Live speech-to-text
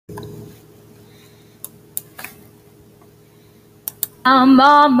I'm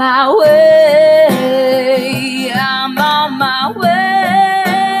on my way. I'm on my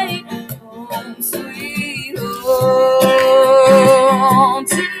way home, sweet home.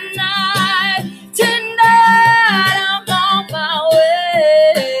 Tonight, I'm on my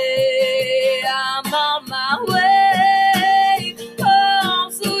way. I'm on my way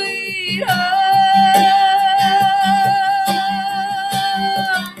home, sweet home.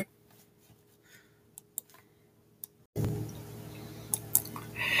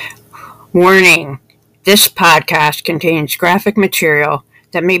 Warning: this podcast contains graphic material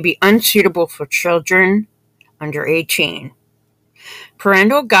that may be unsuitable for children under 18.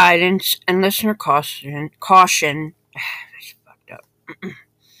 Parental guidance and listener caution. That's fucked up.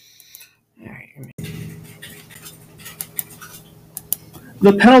 All right.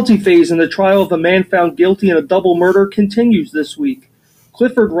 The penalty phase in the trial of a man found guilty in a double murder continues this week.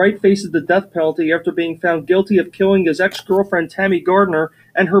 Clifford Wright faces the death penalty after being found guilty of killing his ex-girlfriend Tammy Gardner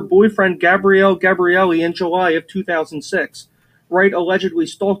and her boyfriend Gabrielli in July of 2006. Wright allegedly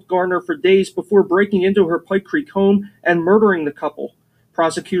stalked Gardner for days before breaking into her Pike Creek home and murdering the couple.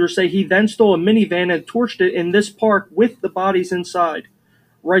 Prosecutors say he then stole a minivan and torched it in this park with the bodies inside.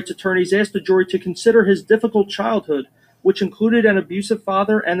 Wright's attorneys asked the jury to consider his difficult childhood, which included an abusive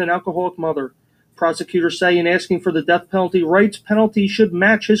father and an alcoholic mother. Prosecutors say in asking for the death penalty, Wright's penalty should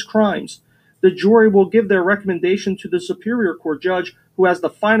match his crimes. The jury will give their recommendation to the Superior Court judge, who has the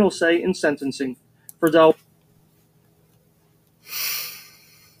final say in sentencing. For Delaware.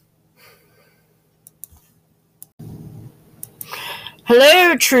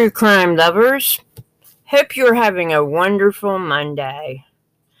 Hello, true crime lovers. Hope you're having a wonderful Monday.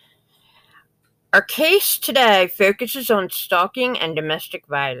 Our case today focuses on stalking and domestic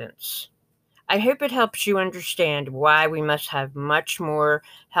violence. I hope it helps you understand why we must have much more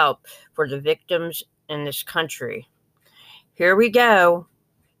help for the victims in this country. Here we go.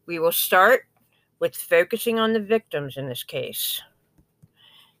 We will start with focusing on the victims in this case.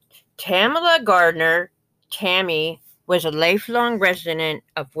 Tamala Gardner, Tammy, was a lifelong resident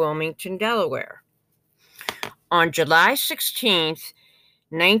of Wilmington, Delaware. On July 16th,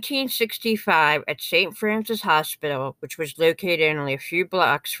 1965, at St. Francis Hospital, which was located only a few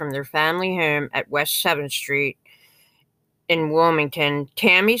blocks from their family home at West 7th Street in Wilmington,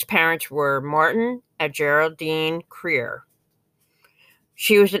 Tammy's parents were Martin and Geraldine Creer.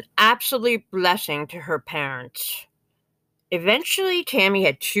 She was an absolute blessing to her parents. Eventually, Tammy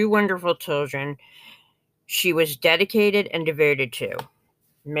had two wonderful children she was dedicated and devoted to: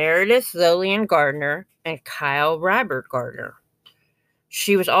 Meredith Lillian Gardner and Kyle Robert Gardner.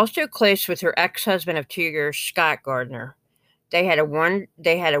 She was also close with her ex-husband of 2 years, Scott Gardner. They had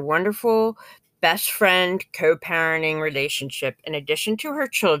a wonderful best friend co-parenting relationship. In addition to her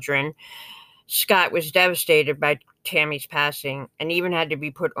children, Scott was devastated by Tammy's passing and even had to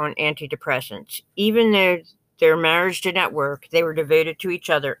be put on antidepressants. Even though their marriage did not work, they were devoted to each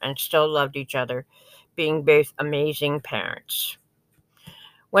other and still loved each other, being both amazing parents.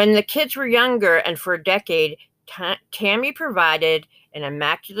 When the kids were younger and for a decade, Tammy provided an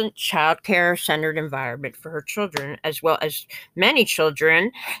immaculate child care-centered environment for her children, as well as many children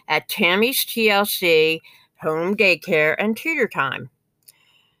at Tammy's TLC, home daycare, and tutor time.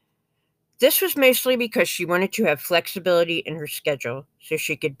 This was mostly because she wanted to have flexibility in her schedule so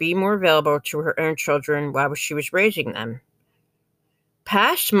she could be more available to her own children while she was raising them.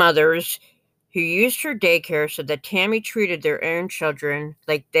 Past mothers who used her daycare said that Tammy treated their own children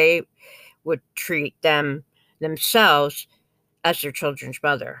like they would treat themselves as their children's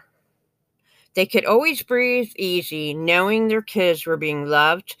mother. They could always breathe easy knowing their kids were being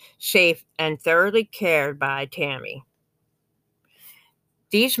loved, safe, and thoroughly cared by Tammy.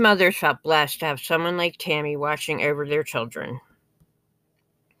 These mothers felt blessed to have someone like Tammy watching over their children.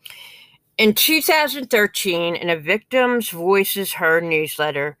 In 2013, in a Victims Voices Heard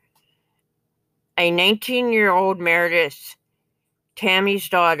newsletter, a 19-year-old Meredith, Tammy's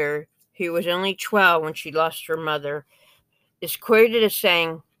daughter, who was only 12 when she lost her mother, is quoted as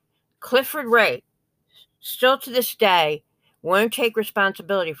saying, "Clifford Wright, still to this day, won't take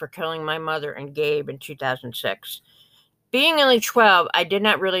responsibility for killing my mother and Gabe in 2006. Being only 12, I did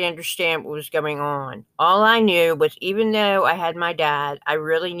not really understand what was going on. All I knew was even though I had my dad, I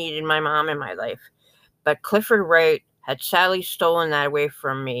really needed my mom in my life. But Clifford Wright had sadly stolen that away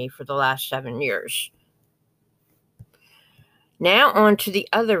from me for the last 7 years." Now on to the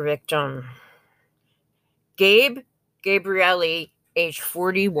other victim. Gabrielli, age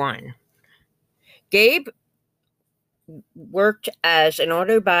 41. Gabe worked as an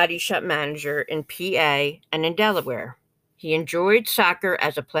auto body shop manager in PA and in Delaware. He enjoyed soccer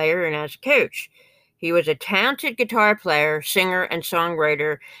as a player and as a coach. He was a talented guitar player, singer, and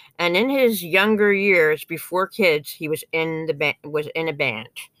songwriter, and in his younger years, before kids, he was in a band.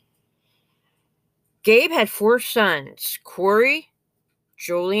 Gabe had 4 sons: Corey,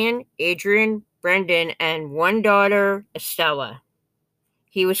 Julian, Adrian, Brendan, and 1 daughter, Estella.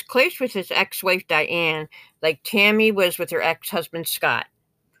 He was close with his ex-wife, Diane, like Tammy was with her ex-husband, Scott.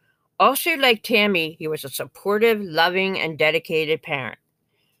 Also, like Tammy, he was a supportive, loving, and dedicated parent.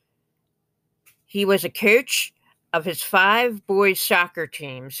 He was a coach of his 5 boys' soccer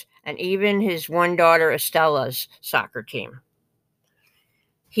teams and even his 1 daughter, Estella's soccer team.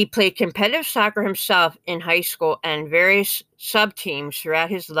 He played competitive soccer himself in high school and various sub-teams throughout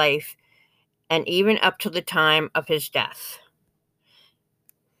his life and even up to the time of his death.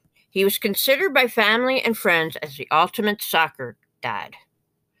 He was considered by family and friends as the ultimate soccer dad.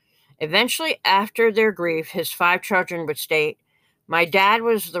 Eventually, after their grief, his 5 children would state, "My dad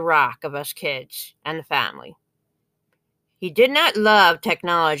was the rock of us kids and the family. He did not love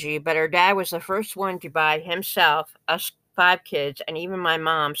technology, but our dad was the first one to buy himself, us 5 kids, and even my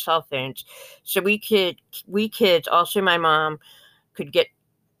mom cell phones. So we kids, also my mom, could get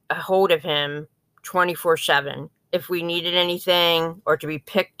a hold of him 24/7 if we needed anything or to be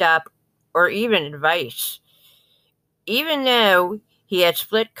picked up or even advice. Even though he had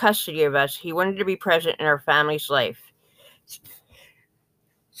split custody of us, he wanted to be present in our family's life.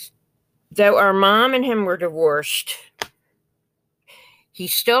 Though our mom and him were divorced, he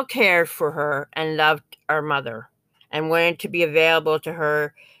still cared for her and loved our mother and wanted to be available to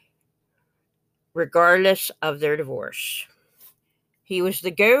her regardless of their divorce. He was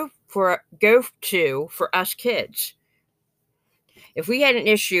the go-to for us kids. If we had an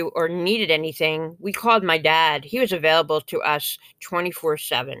issue or needed anything, we called my dad. He was available to us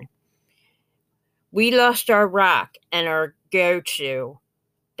 24/7. We lost our rock and our go-to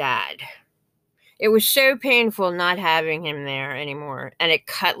dad. It was so painful not having him there anymore, and it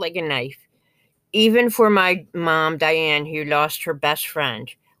cut like a knife. Even for my mom, Diane, who lost her best friend,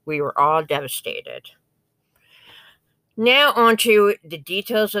 we were all devastated. Now on to the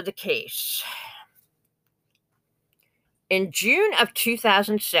details of the case. In June of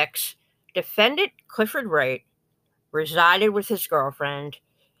 2006, defendant Clifford Wright resided with his girlfriend,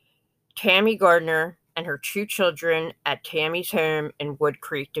 Tammy Gardner, and her 2 children at Tammy's home in Wood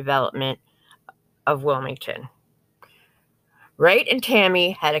Creek development of Wilmington. Wright and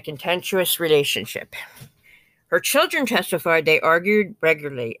Tammy had a contentious relationship. Her children testified they argued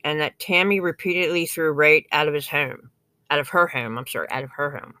regularly and that Tammy repeatedly threw Wright out of her home.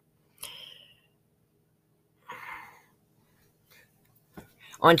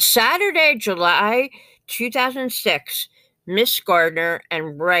 On Saturday, July 2006, Miss Gardner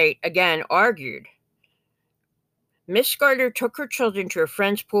and Wright again argued. Miss Gardner took her children to a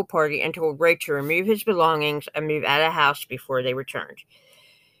friend's pool party and told Wright to remove his belongings and move out of the house before they returned.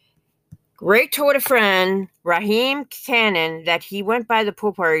 Wright told a friend, Raheem Cannon, that he went by the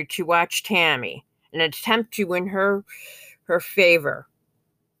pool party to watch Tammy, an attempt to win her favor.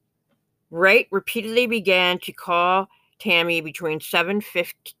 Wright repeatedly began to call Tammy between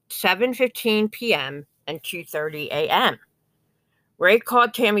 7:15 p.m. and 2:30 a.m. Wright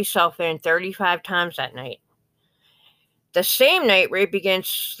called Tammy's cell phone 35 times that night. The same night, Wright began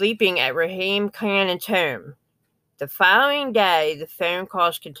sleeping at Raheem Cannon's home. The following day, the phone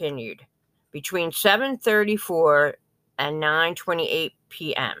calls continued between 7:34 and 9:28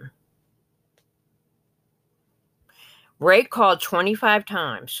 p.m. Wright called 25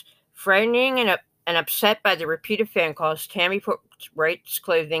 times. Frightening and upset by the repeated phone calls, Tammy put Wright's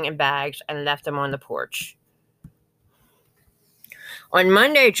clothing in bags and left them on the porch. On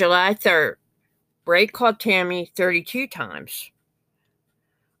Monday, July 3rd, Wright called Tammy 32 times.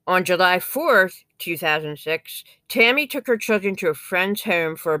 On July 4th, 2006, Tammy took her children to a friend's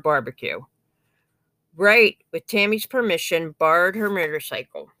home for a barbecue. Wright, with Tammy's permission, borrowed her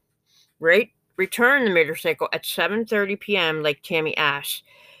motorcycle. Wright returned the motorcycle at 7:30 p.m. like Tammy asked,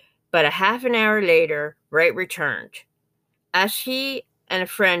 but a half an hour later, Wright returned. As he and a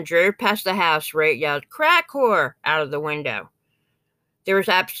friend drove past the house, Wright yelled, "Crack whore!" out of the window. There was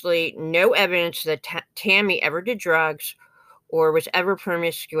absolutely no evidence that Tammy ever did drugs or was ever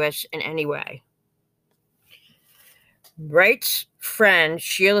promiscuous in any way. Wright's friend,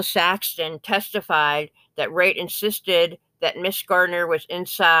 Sheila Saxton, testified that Wright insisted that Miss Gardner was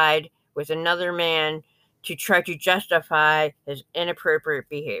inside with another man to try to justify his inappropriate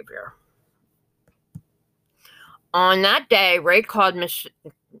behavior. On that day, Wright called Miss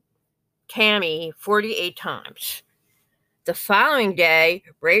Tammy 48 times. The following day,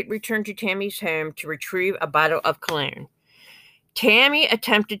 Wright returned to Tammy's home to retrieve a bottle of cologne. Tammy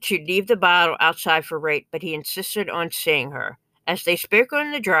attempted to leave the bottle outside for Wright, but he insisted on seeing her. As they spoke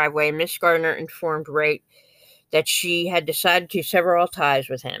on the driveway, Miss Gardner informed Wright that she had decided to sever all ties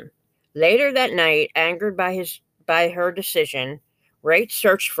with him. Later that night, angered by her decision, Wright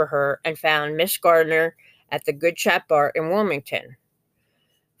searched for her and found Miss Gardner at the Good Shop Bar in Wilmington.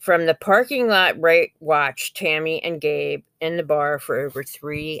 From the parking lot, Wright watched Tammy and Gabe in the bar for over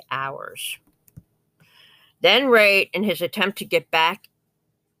 3 hours. Then Wright, in his attempt to get back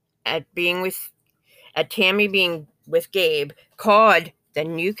at Tammy being with Gabe, called the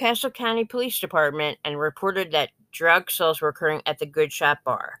Newcastle County Police Department and reported that drug sales were occurring at the Good Shop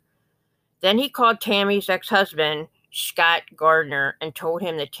Bar. Then he called Tammy's ex-husband, Scott Gardner, and told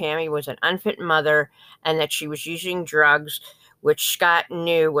him that Tammy was an unfit mother and that she was using drugs, which Scott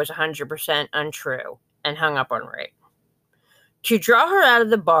knew was 100% untrue, and hung up on Wright. To draw her out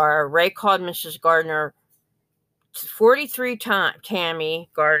of the bar, Wright called Mrs. Gardner 43 times, Tammy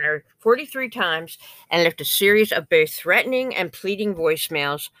Gardner 43 times, and left a series of both threatening and pleading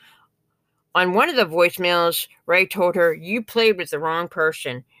voicemails. On one of the voicemails, Wright told her, "You played with the wrong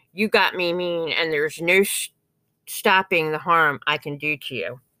person. You got me mean, and there's no stopping the harm I can do to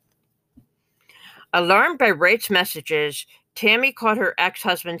you." Alarmed by Wright's messages, Tammy called her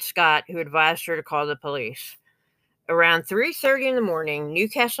ex-husband Scott, who advised her to call the police. Around 3:30 in the morning,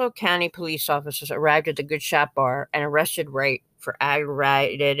 Newcastle County police officers arrived at the Good Shop Bar and arrested Wright for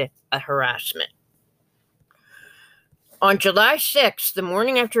aggravated harassment. On July 6th, the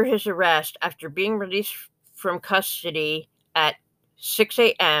morning after his arrest, after being released from custody at 6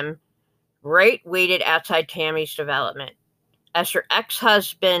 a.m., Wright waited outside Tammy's development. As her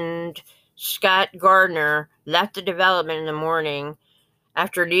ex-husband, Scott Gardner, left the development in the morning,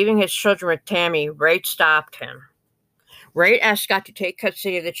 after leaving his children with Tammy, Wright stopped him. Wright asked Scott to take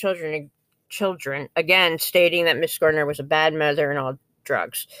custody of the children, again stating that Miss Gardner was a bad mother and all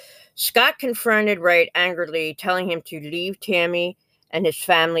drugs. Scott confronted Wright angrily, telling him to leave Tammy and his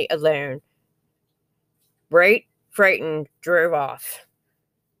family alone. Wright, frightened, drove off.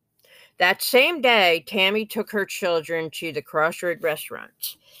 That same day, Tammy took her children to the Crossroad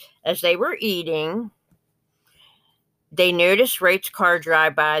restaurant. As they were eating, they noticed Wright's car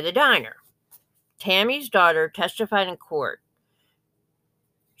drive by the diner. Tammy's daughter testified in court.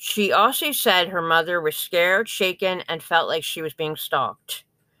 She also said her mother was scared, shaken, and felt like she was being stalked.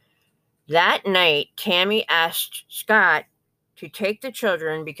 That night, Tammy asked Scott to take the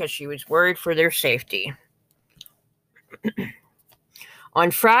children because she was worried for their safety.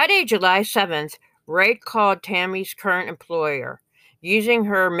 On Friday, July 7th, Wright called Tammy's current employer. Using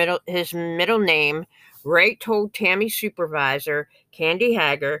his middle name, Wright told Tammy's supervisor, Candy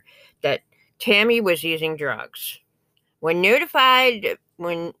Hager, that Tammy was using drugs. When notified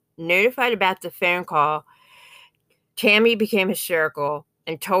about the phone call, Tammy became hysterical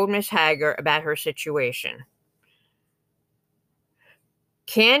and told Miss Hager about her situation.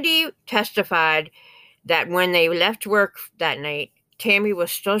 Candy testified that when they left work that night, Tammy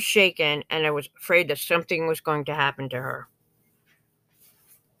was still shaken and I was afraid that something was going to happen to her.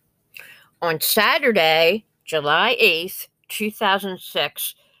 On Saturday, July 8th,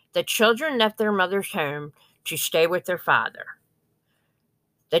 2006, the children left their mother's home to stay with their father.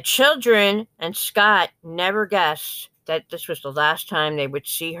 The children and Scott never guessed that this was the last time they would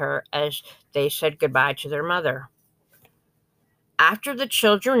see her as they said goodbye to their mother. After the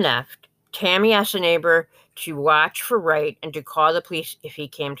children left, Tammy asked a neighbor to watch for Wright and to call the police if he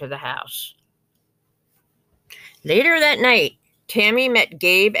came to the house. Later that night, Tammy met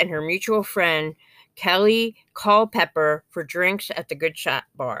Gabe and her mutual friend, Kelly Culpepper, for drinks at the Good Shop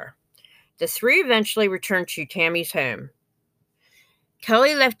Bar. The three eventually returned to Tammy's home.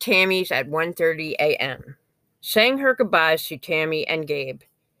 Kelly left Tammy's at 1:30 a.m., saying her goodbyes to Tammy and Gabe.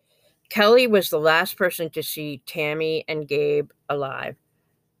 Kelly was the last person to see Tammy and Gabe alive.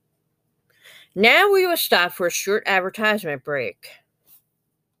 Now we will stop for a short advertisement break.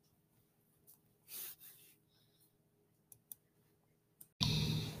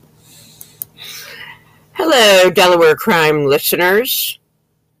 Hello, Delaware crime listeners.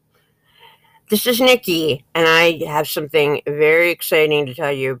 This is Nikki, and I have something very exciting to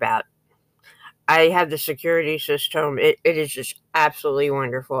tell you about. I have the security system. It is just absolutely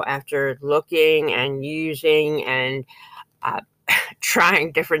wonderful. After looking and using and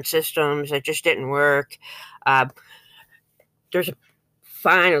trying different systems that just didn't work, there's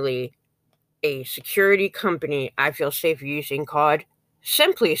finally a security company I feel safe using called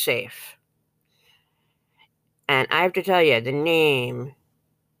Simply Safe. And I have to tell you, the name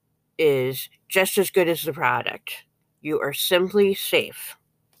is just as good as the product. You are simply safe.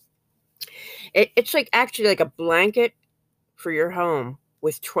 It's actually like a blanket for your home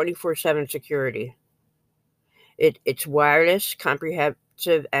with 24/7 security. It's wireless,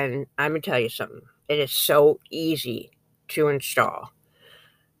 comprehensive, and I'm going to tell you something. It is so easy to install.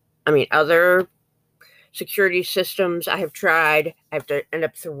 I mean, other security systems I have tried, I have to end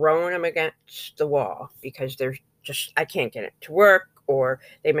up throwing them against the wall because I can't get it to work, or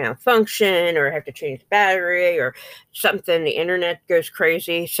they malfunction, or I have to change the battery, or something, the internet goes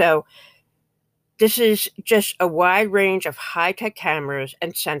crazy. So this is just a wide range of high-tech cameras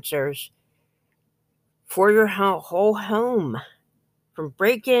and sensors for your whole home, from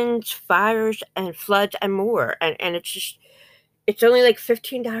break-ins, fires, and floods, and more. And it's only like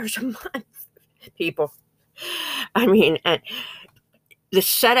 $15 a month, people. I mean, and the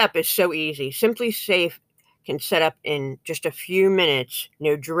setup is so easy. Simply Safe can set up in just a few minutes.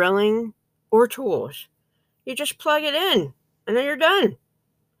 No drilling or tools. You just plug it in, and then you're done.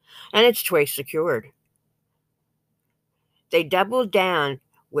 And it's twice secured. They double down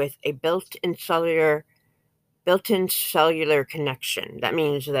with a built-in cellular connection. That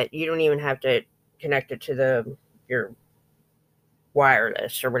means that you don't even have to connect it to your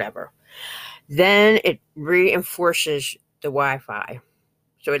wireless or whatever. Then it reinforces the Wi-Fi.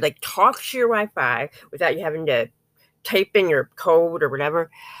 So it like talks to your Wi-Fi without you having to type in your code or whatever.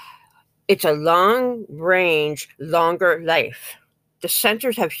 It's a long range, longer life. The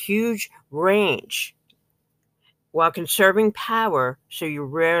sensors have huge range while conserving power, so you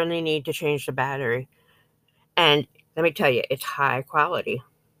rarely need to change the battery. And let me tell you, it's high quality.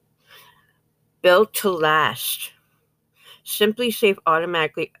 Built to last. Simply Safe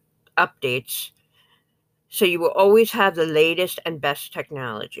automatically updates, so you will always have the latest and best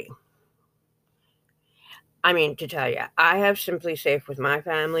technology. I mean, to tell you, I have Simply Safe with my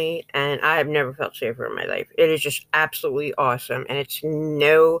family, and I have never felt safer in my life. It is just absolutely awesome, and it's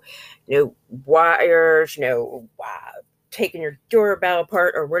no wires, taking your doorbell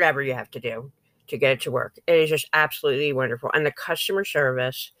apart or whatever you have to do to get it to work. It is just absolutely wonderful, and the customer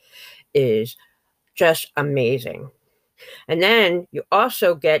service is just amazing. And then you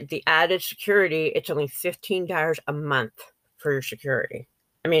also get the added security. It's only $15 a month for your security.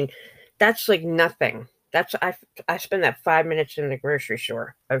 I mean, that's like nothing. I spend that 5 minutes in the grocery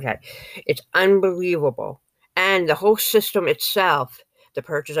store. Okay. It's unbelievable. And the whole system itself, the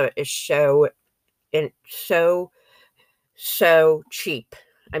purchase of it is so cheap.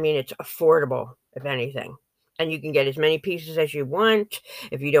 I mean, it's affordable, if anything. And you can get as many pieces as you want.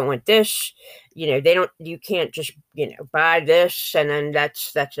 If you don't want this, you can't just, buy this and then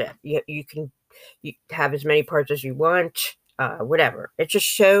that's it. You can have as many parts as you want. Whatever. It's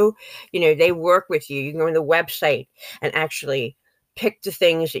just they work with you. You can go on the website and actually pick the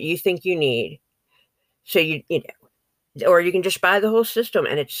things that you think you need. So or you can just buy the whole system,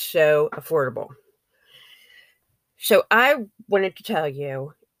 and it's so affordable. So I wanted to tell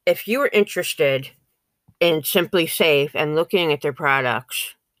you, if you are interested in Simply Safe and looking at their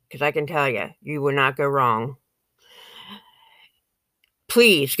products, because I can tell you, you will not go wrong.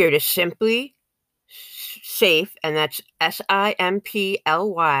 Please go to Simply Safe, and that's SIMPLY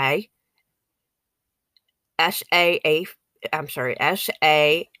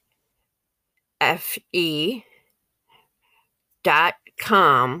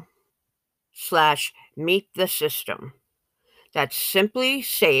That's Simply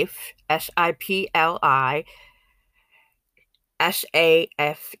Safe,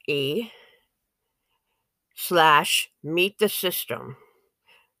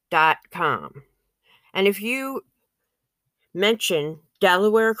 And if you mention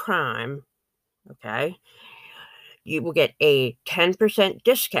Delaware Crime, okay, you will get a 10%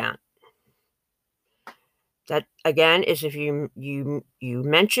 discount. That again is if you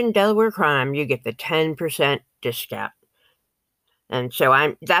mention Delaware Crime, you get the 10% discount. And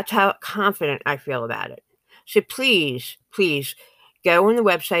so that's how confident I feel about it. So please go on the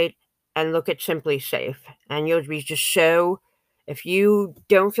website and look at Simply Safe, and you'll be just if you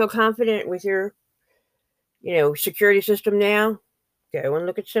don't feel confident with your security system now, go and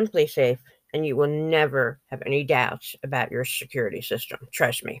look at Simply Safe, and you will never have any doubts about your security system.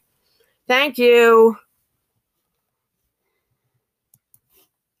 Trust me. Thank you.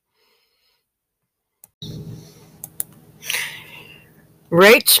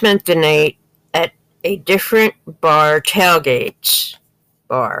 Wright spent the night at a different tailgates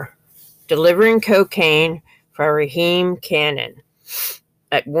bar, delivering cocaine for Raheem Cannon.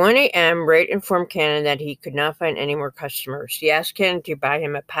 At 1 a.m., Wright informed Cannon that he could not find any more customers. He asked Cannon to buy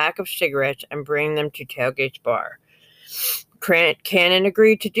him a pack of cigarettes and bring them to Tailgate's bar. Cannon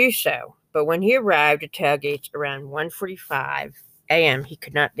agreed to do so, but when he arrived at Tailgate's around 1:45 a.m., he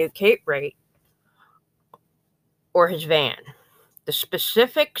could not locate Wright or his van. The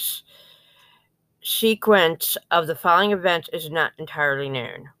specifics sequence of the following events is not entirely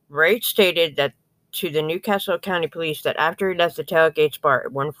known. Wright stated that to the Newcastle County Police that after he left the Tailgates bar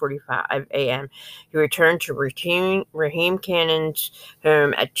at 1:45 a.m., he returned to Raheem Cannon's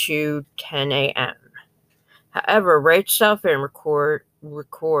home at 2:10 a.m. However, Wright's cell phone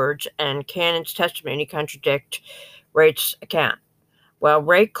records and Cannon's testimony contradict Wright's account. While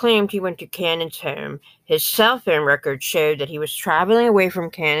Wright claimed he went to Cannon's home, his cell phone records showed that he was traveling away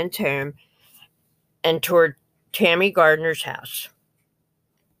from Cannon's home and toward Tammy Gardner's house.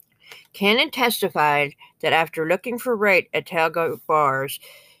 Cannon testified that after looking for Wright at tailgate bars,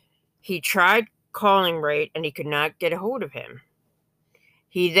 he tried calling Wright and he could not get a hold of him.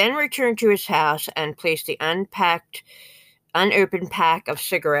 He then returned to his house and placed the unopened pack of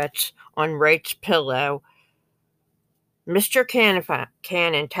cigarettes on Wright's pillow. Mr.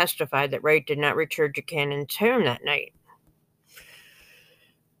 Cannon testified that Wright did not return to Cannon's home that night.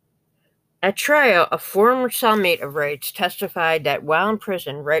 At trial, a former cellmate of Wright's testified that while in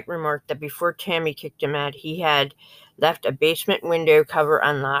prison, Wright remarked that before Tammy kicked him out, he had left a basement window cover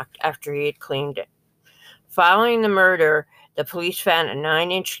unlocked after he had cleaned it. Following the murder, the police found a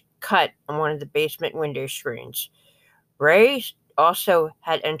 9-inch cut on one of the basement window screens. Wright also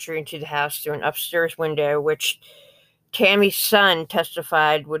had entry into the house through an upstairs window, which Tammy's son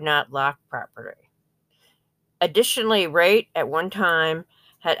testified would not lock properly. Additionally, Wright at one time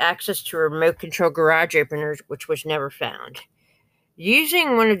had access to a remote-control garage opener, which was never found.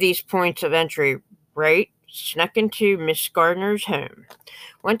 Using one of these points of entry, Wright snuck into Miss Gardner's home.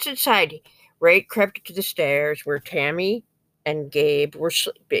 Once inside, Wright crept to the stairs where Tammy and Gabe were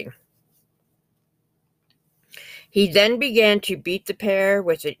sleeping. He then began to beat the pair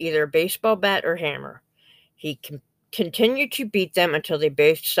with either a baseball bat or hammer. He continued to beat them until they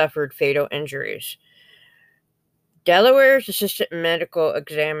both suffered fatal injuries. Delaware's assistant medical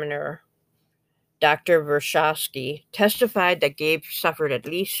examiner, Dr. Vershowski, testified that Gabe suffered at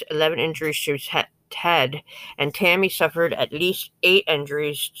least 11 injuries to his head, and Tammy suffered at least 8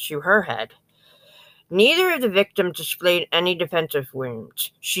 injuries to her head. Neither of the victims displayed any defensive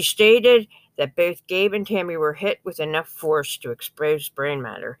wounds. She stated that both Gabe and Tammy were hit with enough force to expose brain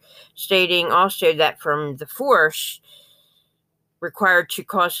matter, stating also that from the force required to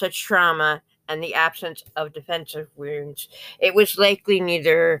cause such trauma and the absence of defensive wounds, it was likely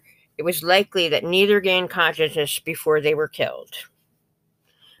that neither gained consciousness before they were killed.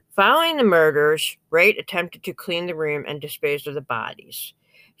 Following the murders, Wright attempted to clean the room and dispose of the bodies.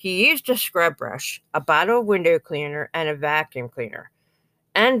 He used a scrub brush, a bottle of window cleaner, and a vacuum cleaner,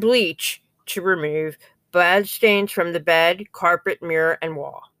 and bleach to remove blood stains from the bed, carpet, mirror, and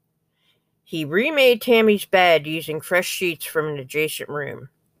wall. He remade Tammy's bed using fresh sheets from an adjacent room.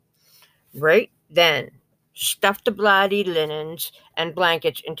 Wright then stuffed the bloody linens and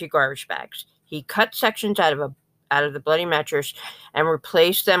blankets into garbage bags. He cut sections out of the bloody mattress and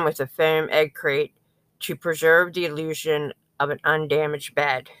replaced them with a foam egg crate to preserve the illusion of an undamaged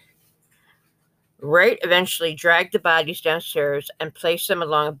bed. Wright eventually dragged the bodies downstairs and placed them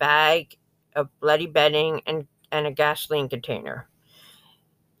along a bag of bloody bedding and a gasoline container.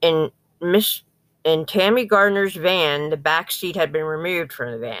 In Tammy Gardner's van, the back seat had been removed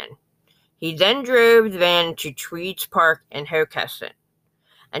from the van. He then drove the van to Tweed's Park in Hocassin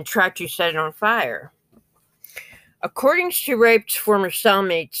and tried to set it on fire. According to Wright's former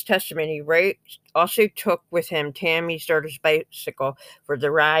cellmate's testimony, Wright also took with him Tammy's daughter's bicycle for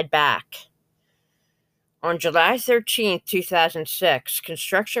the ride back. On July 13, 2006,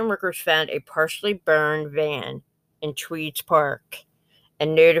 construction workers found a partially burned van in Tweed's Park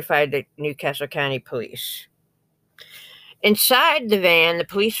and notified the Newcastle County Police. Inside the van, the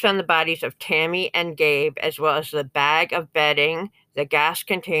police found the bodies of Tammy and Gabe, as well as the bag of bedding, the gas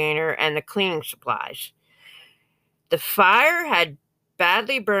container, and the cleaning supplies. The fire had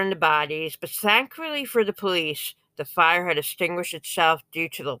badly burned the bodies, but thankfully for the police, the fire had extinguished itself due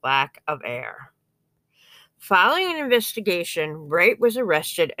to the lack of air. Following an investigation, Wright was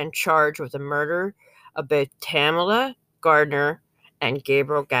arrested and charged with the murder of both Tammy Gardner and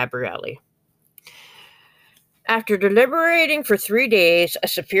Gabrielli. After deliberating for 3 days, a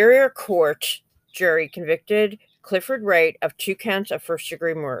Superior Court jury convicted Clifford Wright of 2 counts of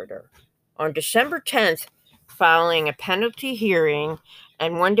first-degree murder. On December 10th, following a penalty hearing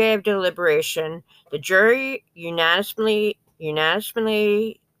and 1 day of deliberation, the jury unanimously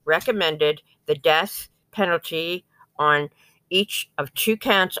recommended the death penalty on each of 2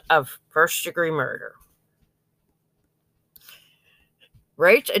 counts of first-degree murder.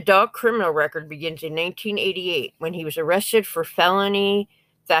 Wright's adult criminal record begins in 1988 when he was arrested for felony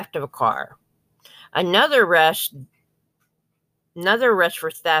theft of a car. Another arrest Another arrest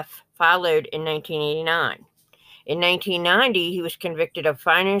for theft followed in 1989. In 1990, he was convicted of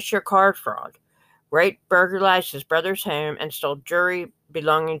financial card fraud. Wright burglarized his brother's home and stole jewelry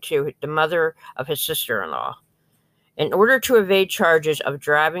belonging to the mother of his sister-in-law. In order to evade charges of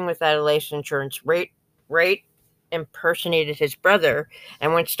driving without a license insurance, Wright impersonated his brother,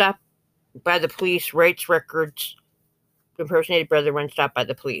 and when stopped by the police, Wright's records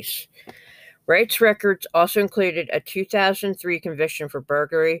also included a 2003 conviction for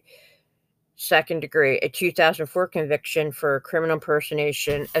burglary, second degree, a 2004 conviction for criminal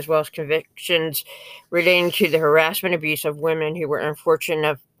impersonation, as well as convictions relating to the harassment and abuse of women who were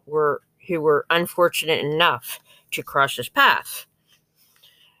unfortunate enough to cross his path.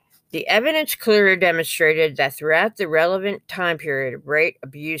 The evidence clearly demonstrated that throughout the relevant time period, Wright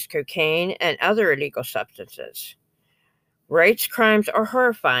abused cocaine and other illegal substances. Wright's crimes are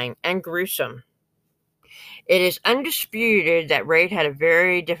horrifying and gruesome. It is undisputed that Wright had a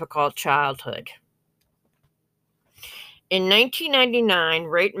very difficult childhood. In 1999,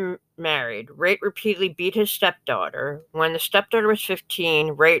 Wright married. Wright repeatedly beat his stepdaughter. When the stepdaughter was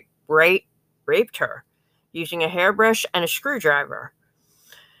 15, Wright raped her using a hairbrush and a screwdriver.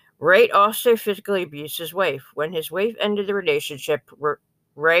 Wright also physically abused his wife. When his wife ended the relationship,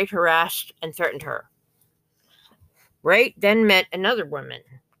 Wright harassed and threatened her. Wright then met another woman,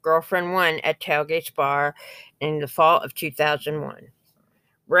 Girlfriend 1, at Tailgate's Bar in the fall of 2001.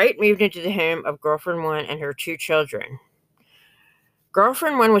 Wright moved into the home of Girlfriend 1 and her 2 children.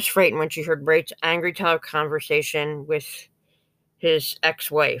 Girlfriend 1 was frightened when she heard Wright's angry telephone conversation with his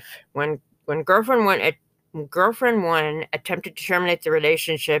ex-wife. When Girlfriend 1 attempted to terminate the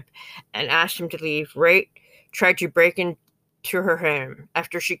relationship and asked him to leave, Wright tried to break into her home.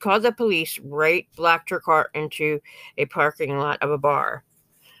 After she called the police, Wright blocked her car into a parking lot of a bar.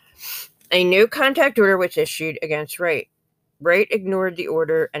 A no-contact order was issued against Wright. Wright ignored the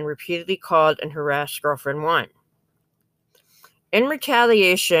order and repeatedly called and harassed Girlfriend 1. In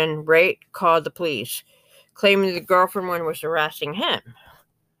retaliation, Wright called the police, claiming that Girlfriend 1 was harassing him.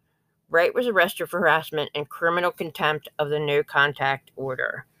 Wright was arrested for harassment and criminal contempt of the no-contact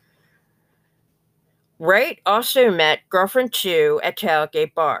order. Wright also met Girlfriend 2 at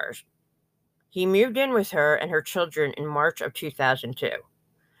Tailgate Bars. He moved in with her and her children in March of 2002.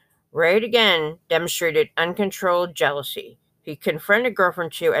 Wright again demonstrated uncontrolled jealousy. He confronted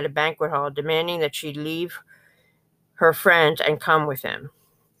Girlfriend 2 at a banquet hall, demanding that she leave her friends and come with him.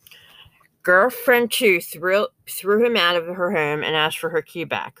 Girlfriend 2 threw him out of her home and asked for her key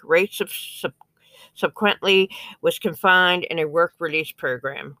back. Wright subsequently was confined in a work release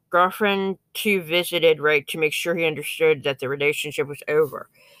program. Girlfriend 2 visited Wright to make sure he understood that the relationship was over.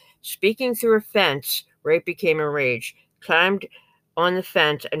 Speaking through a fence, Wright became enraged, climbed on the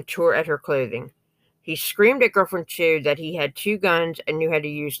fence, and tore at her clothing. He screamed at Girlfriend 2 that he had 2 guns and knew how to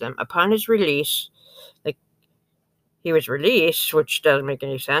use them. Upon his release, he was released, which doesn't make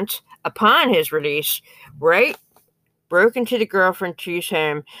any sense. Upon his release, Wright broke into the Girlfriend 2's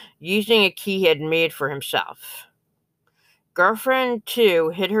home using a key he had made for himself. Girlfriend 2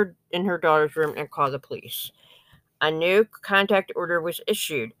 hid her in her daughter's room and called the police. A no contact order was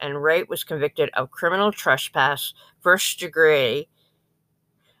issued, and Wright was convicted of criminal trespass, first degree.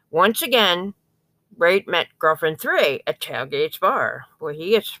 Once again, Wright met Girlfriend 3 at Tailgate's Bar. Boy,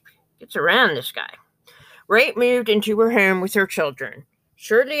 he gets around, this guy. Wright moved into her home with her children.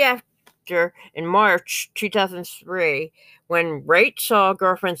 Shortly after, in March 2003, when Wright saw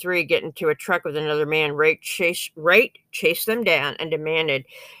Girlfriend 3 get into a truck with another man, Wright chased them down and demanded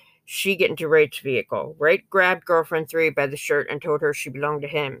she get into Wright's vehicle. Wright grabbed Girlfriend 3 by the shirt and told her she belonged to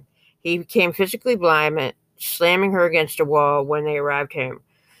him. He became physically violent, slamming her against a wall when they arrived home.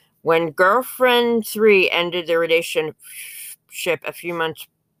 When Girlfriend 3 ended their relationship a few months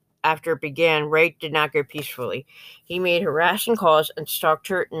after it began, Wright did not go peacefully. He made harassing calls and stalked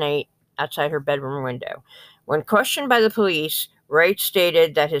her at night outside her bedroom window. When questioned by the police, Wright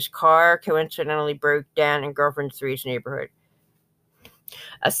stated that his car coincidentally broke down in Girlfriend 3's neighborhood.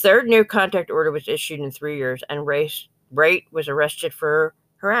 A third no-contact order was issued in 3 years, and Wright was arrested for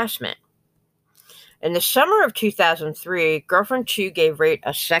harassment. In the summer of 2003, Girlfriend 2 gave Wright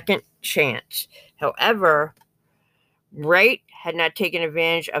a second chance. However, Wright had not taken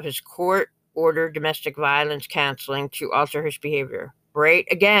advantage of his court-ordered domestic violence counseling to alter his behavior. Wright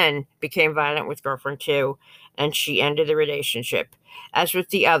again became violent with Girlfriend 2, and she ended the relationship. As with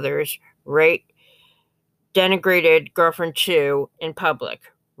the others, Wright denigrated Girlfriend 2 in public.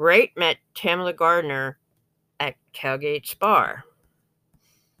 Wright met Tammy Gardner at Tailgate's Bar.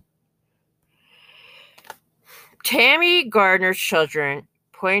 Tammy Gardner's children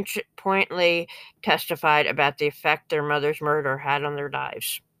pointedly testified about the effect their mother's murder had on their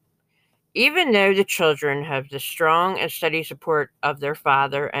lives. Even though the children have the strong and steady support of their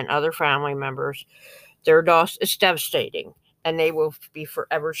father and other family members, their loss is devastating, and they will be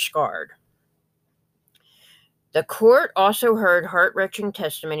forever scarred. The court also heard heart-wrenching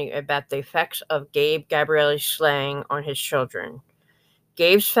testimony about the effects of Gabe Gabrielli's slaying on his children.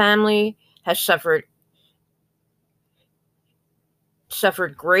 Gabe's family has suffered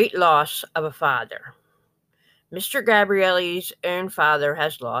great loss of a father. Mr. Gabrielli's own father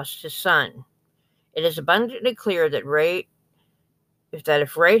has lost his son. It is abundantly clear that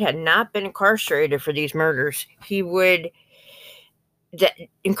if Wright had not been incarcerated for these murders, he would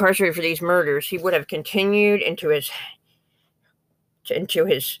have continued into his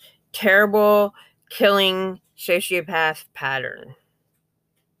terrible killing sociopath pattern.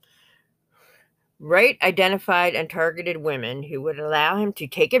 Wright identified and targeted women who would allow him to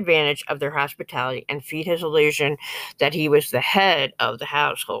take advantage of their hospitality and feed his illusion that he was the head of the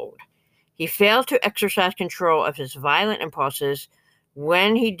household. He failed to exercise control of his violent impulses.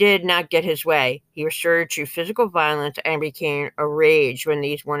 When he did not get his way, he resorted to physical violence and became enraged when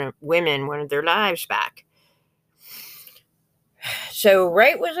these women wanted their lives back. So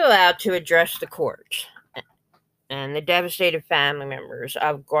Wright was allowed to address the court and the devastated family members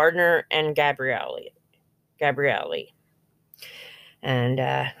of Gardner and Gabrielli.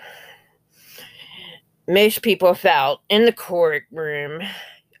 And most people felt in the courtroom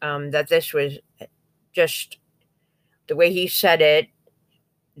that this was just the way he said it,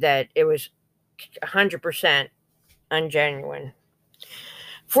 that it was 100% ungenuine.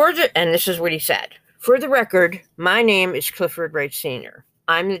 And this is what he said. For the record, my name is Clifford Wright Sr.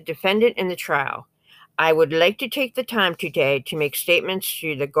 I'm the defendant in the trial. I would like to take the time today to make statements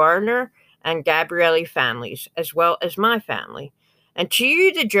to the Gardner and Gabrielli families, as well as my family, and to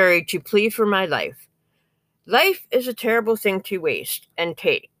you, the jury, to plead for my life. Life is a terrible thing to waste and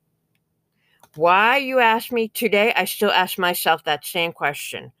take. Why, you ask me today, I still ask myself that same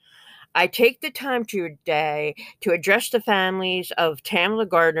question. I take the time today to address the families of Tammy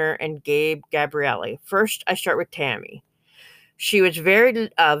Gardner and Gabe Gabrielli. First, I start with Tammy. She was a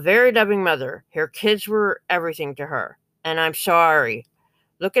very loving mother. Her kids were everything to her. And I'm sorry.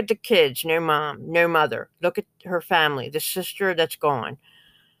 Look at the kids. No mom, no mother. Look at her family, the sister that's gone.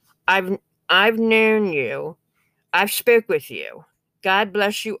 I've known you. I've spoke with you. God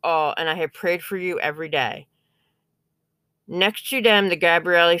bless you all, and I have prayed for you every day. Next to them, the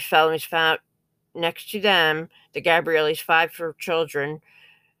Gabrielli families found. Next to them, the Gabriellis' 5 children.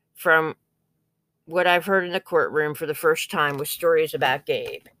 From what I've heard in the courtroom for the first time with stories about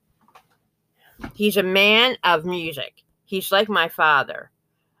Gabe. He's a man of music. He's like my father.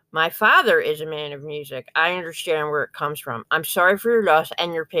 My father is a man of music. I understand where it comes from. I'm sorry for your loss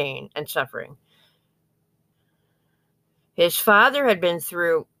and your pain and suffering. His father had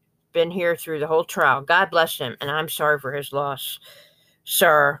been here through the whole trial. God bless him, and I'm sorry for his loss.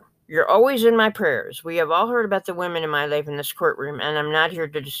 Sir, you're always in my prayers. We have all heard about the women in my life in this courtroom, and I'm not here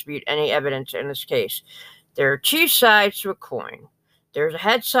to dispute any evidence in this case. There are 2 sides to a coin. There's a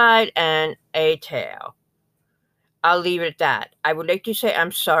head side and a tail. I'll leave it at that. I would like to say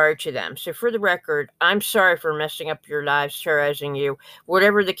I'm sorry to them. So for the record, I'm sorry for messing up your lives, terrorizing you.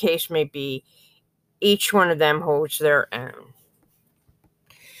 Whatever the case may be, each one of them holds their own.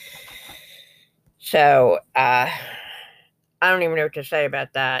 So, I don't even know what to say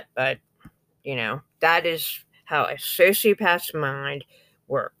about that, but, that is how a sociopath's mind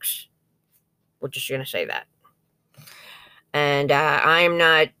works. We're just going to say that. And I am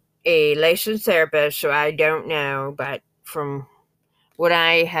not a licensed therapist, so I don't know, but from what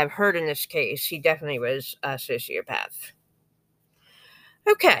I have heard in this case, he definitely was a sociopath.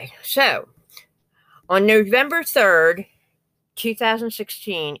 Okay, so on November 3rd,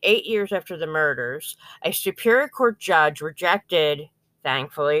 2016, 8 years after the murders, a Superior Court judge rejected,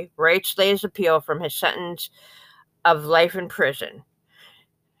 thankfully, Wright's latest appeal from his sentence of life in prison.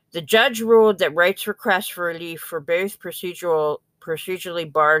 The judge ruled that Wright's request for relief were both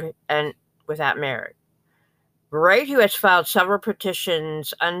procedurally barred and without merit. Wright, who has filed several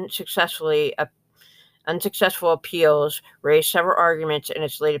petitions, unsuccessful appeals, raised several arguments in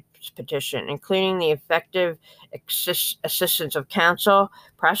its latest petition, including the effective assistance of counsel,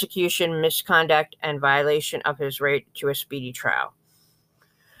 prosecution, misconduct, and violation of his right to a speedy trial.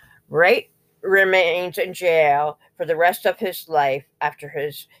 Wright remains in jail for the rest of his life after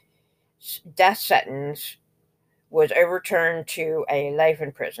his death sentence was overturned to a life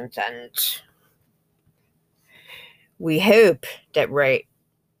in prison sentence. We hope that Wright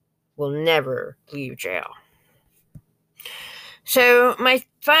will never leave jail. So my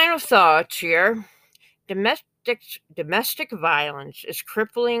Final thoughts here. Domestic violence is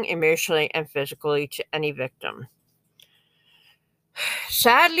crippling emotionally and physically to any victim.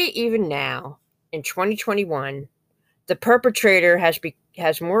 Sadly, even now, in 2021, the perpetrator has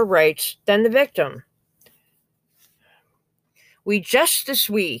more rights than the victim. We just this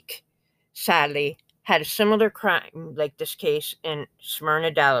week, sadly, had a similar crime like this case in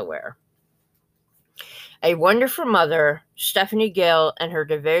Smyrna, Delaware. A wonderful mother, Stephanie Gill, and her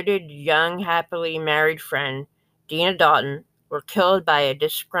devoted, young, happily married friend, Dina Doughton, were killed by a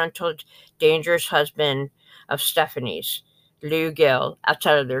disgruntled, dangerous husband of Stephanie's, Lou Gill,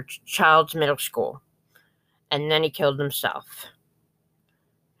 outside of their child's middle school. And then he killed himself.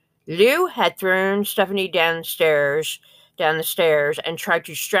 Lou had thrown Stephanie down the stairs and tried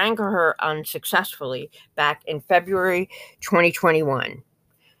to strangle her unsuccessfully back in February 2021.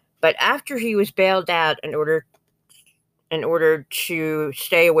 But after he was bailed out in order to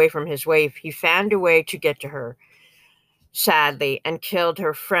stay away from his wife, he found a way to get to her, sadly, and killed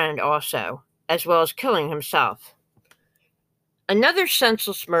her friend also, as well as killing himself. Another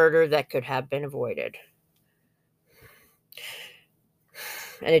senseless murder that could have been avoided.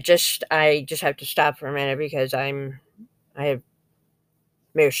 And I just have to stop for a minute because I am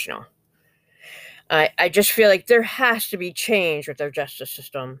emotional. I just feel like there has to be change with our justice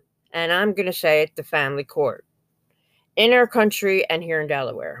system. And I'm going to say it, the family court. In our country and here in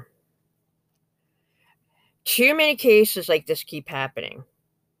Delaware. Too many cases like this keep happening.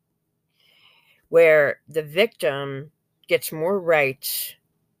 Where the victim gets more rights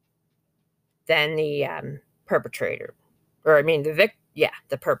than the perpetrator. The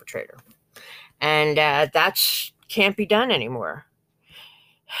perpetrator. And that's can't be done anymore.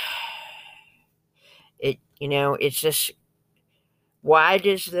 It's just, why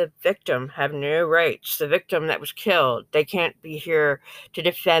does the victim have no rights? The victim that was killed, they can't be here to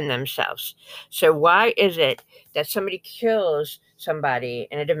defend themselves. So why is it that somebody kills somebody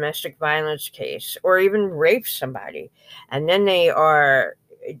in a domestic violence case or even rapes somebody and then they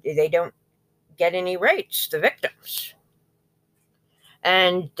don't get any rights, the victims?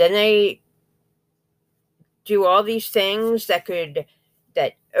 And then they do all these things that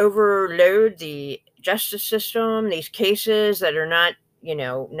overload the justice system, these cases that are not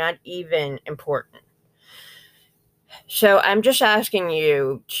even important. So I'm just asking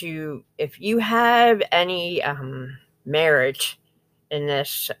you if you have any merit in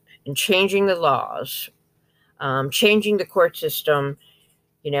this, in changing the laws, changing the court system,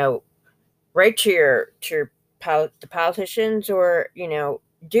 write to the politicians, or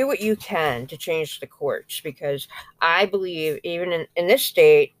do what you can to change the courts, because I believe even in this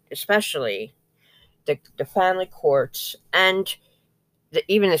state, especially the family courts and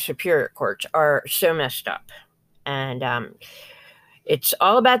even the superior courts are so messed up. And it's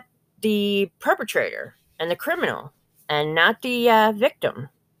all about the perpetrator and the criminal and not the victim.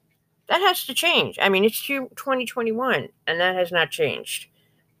 That has to change. I mean, it's 2021 and that has not changed.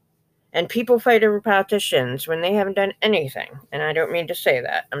 And people fight over politicians when they haven't done anything. And I don't mean to say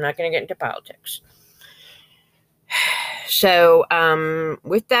that. I'm not going to get into politics. So,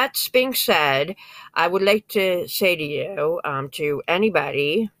 with that being said, I would like to say to you, to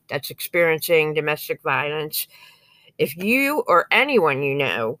anybody that's experiencing domestic violence, if you or anyone you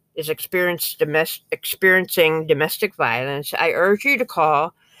know is experiencing domestic violence, I urge you to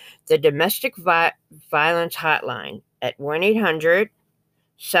call the Domestic Violence Hotline at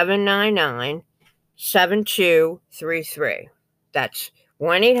 1-800-799-7233. That's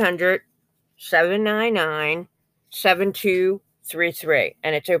 1-800-799-7233,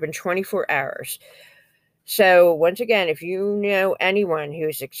 and it's open 24 hours. So once again, if you know anyone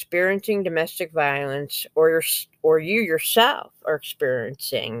who's experiencing domestic violence or you yourself are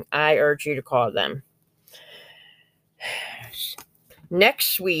experiencing, I urge you to call them.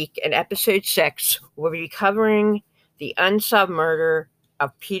 Next week in episode 6, we'll be covering the unsolved murder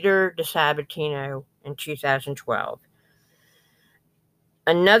of Peter DeSabatino in 2012.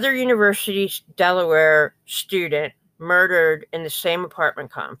 Another University of Delaware student murdered in the same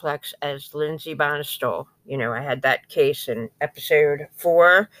apartment complex as Lindsay Bonestell. I had that case in episode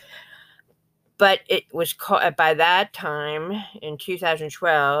 4, but it was called, by that time in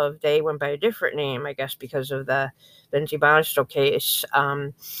 2012, they went by a different name, I guess, because of the Lindsay Bonestell case,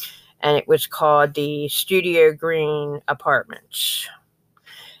 and it was called the Studio Green Apartments.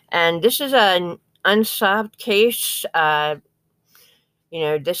 And this is an unsolved case.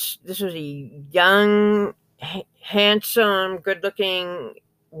 This was a young, handsome, good-looking,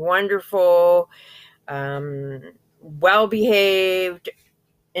 wonderful, well-behaved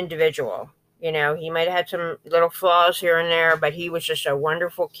individual. You know, he might have had some little flaws here and there, but he was just a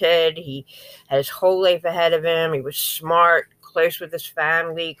wonderful kid. He had his whole life ahead of him. He was smart, close with his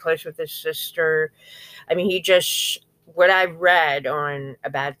family, close with his sister. I mean, he just, what I've read on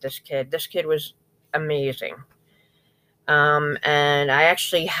about this kid was amazing. And I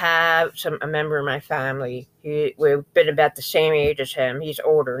actually have a member of my family. We've been about the same age as him. He's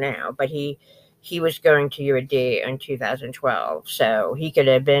older now, but he was going to UAD in 2012, so he could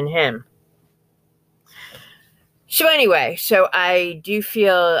have been him. So anyway, so I do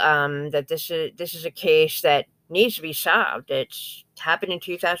feel that this is a case that needs to be solved. It's happened in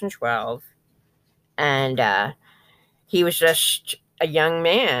 2012, and he was just a young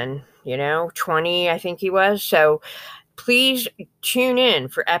man, 20, I think he was. So please tune in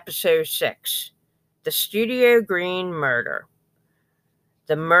for episode 6, The Studio Green Murder.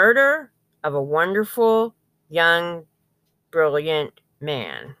 The murder of a wonderful, young, brilliant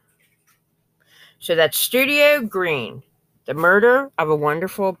man. So that's Studio Green, The Murder of a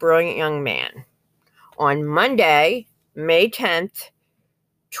Wonderful, Brilliant Young Man, on Monday, May 10th,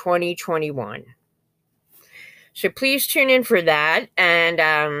 2021. So please tune in for that, and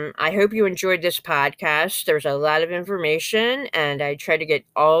I hope you enjoyed this podcast. There's a lot of information, and I try to get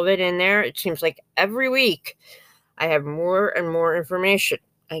all of it in there. It seems like every week I have more and more information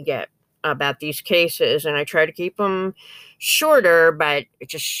I get about these cases, and I try to keep them shorter, but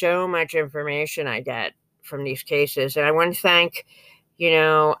it's just so much information I get from these cases. And I want to thank,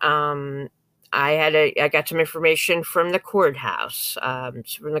 I got some information from the courthouse,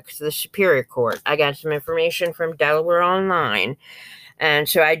 from the Superior Court. I got some information from Delaware Online. And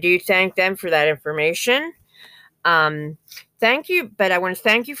so I do thank them for that information. Thank you, but I want to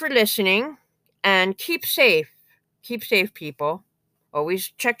thank you for listening, and keep safe. Keep safe, people.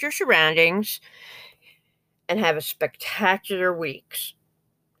 Always check your surroundings, and have a spectacular week.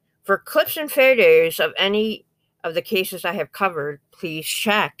 For clips and photos of any of the cases I have covered, please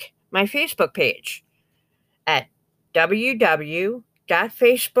check my Facebook page at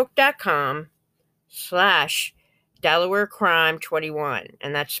www.facebook.com/DelawareCrime21,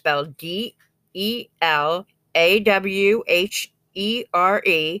 and that's spelled DELAWHERE,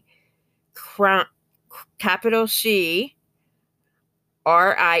 capital C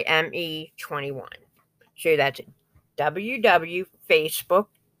RIME21. So that's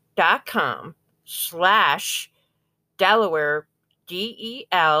www.facebook.com/Delaware,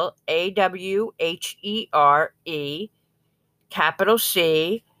 DELAWHERE, capital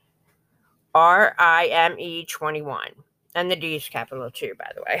C RIME21. And the D is capital too,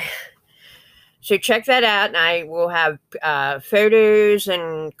 by the way. So check that out, and I will have photos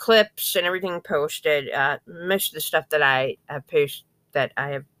and clips and everything posted. Most of the stuff that I have posted, that I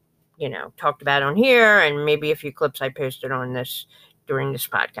have, talked about on here, and maybe a few clips I posted on this during this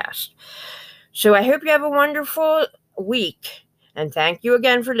podcast. So I hope you have a wonderful week, and thank you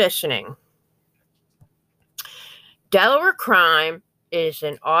again for listening. Delaware Crime is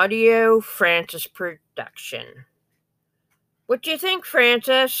an Audio Francis production. What do you think,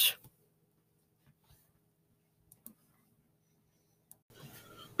 Francis?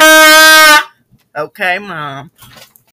 Okay, Mom.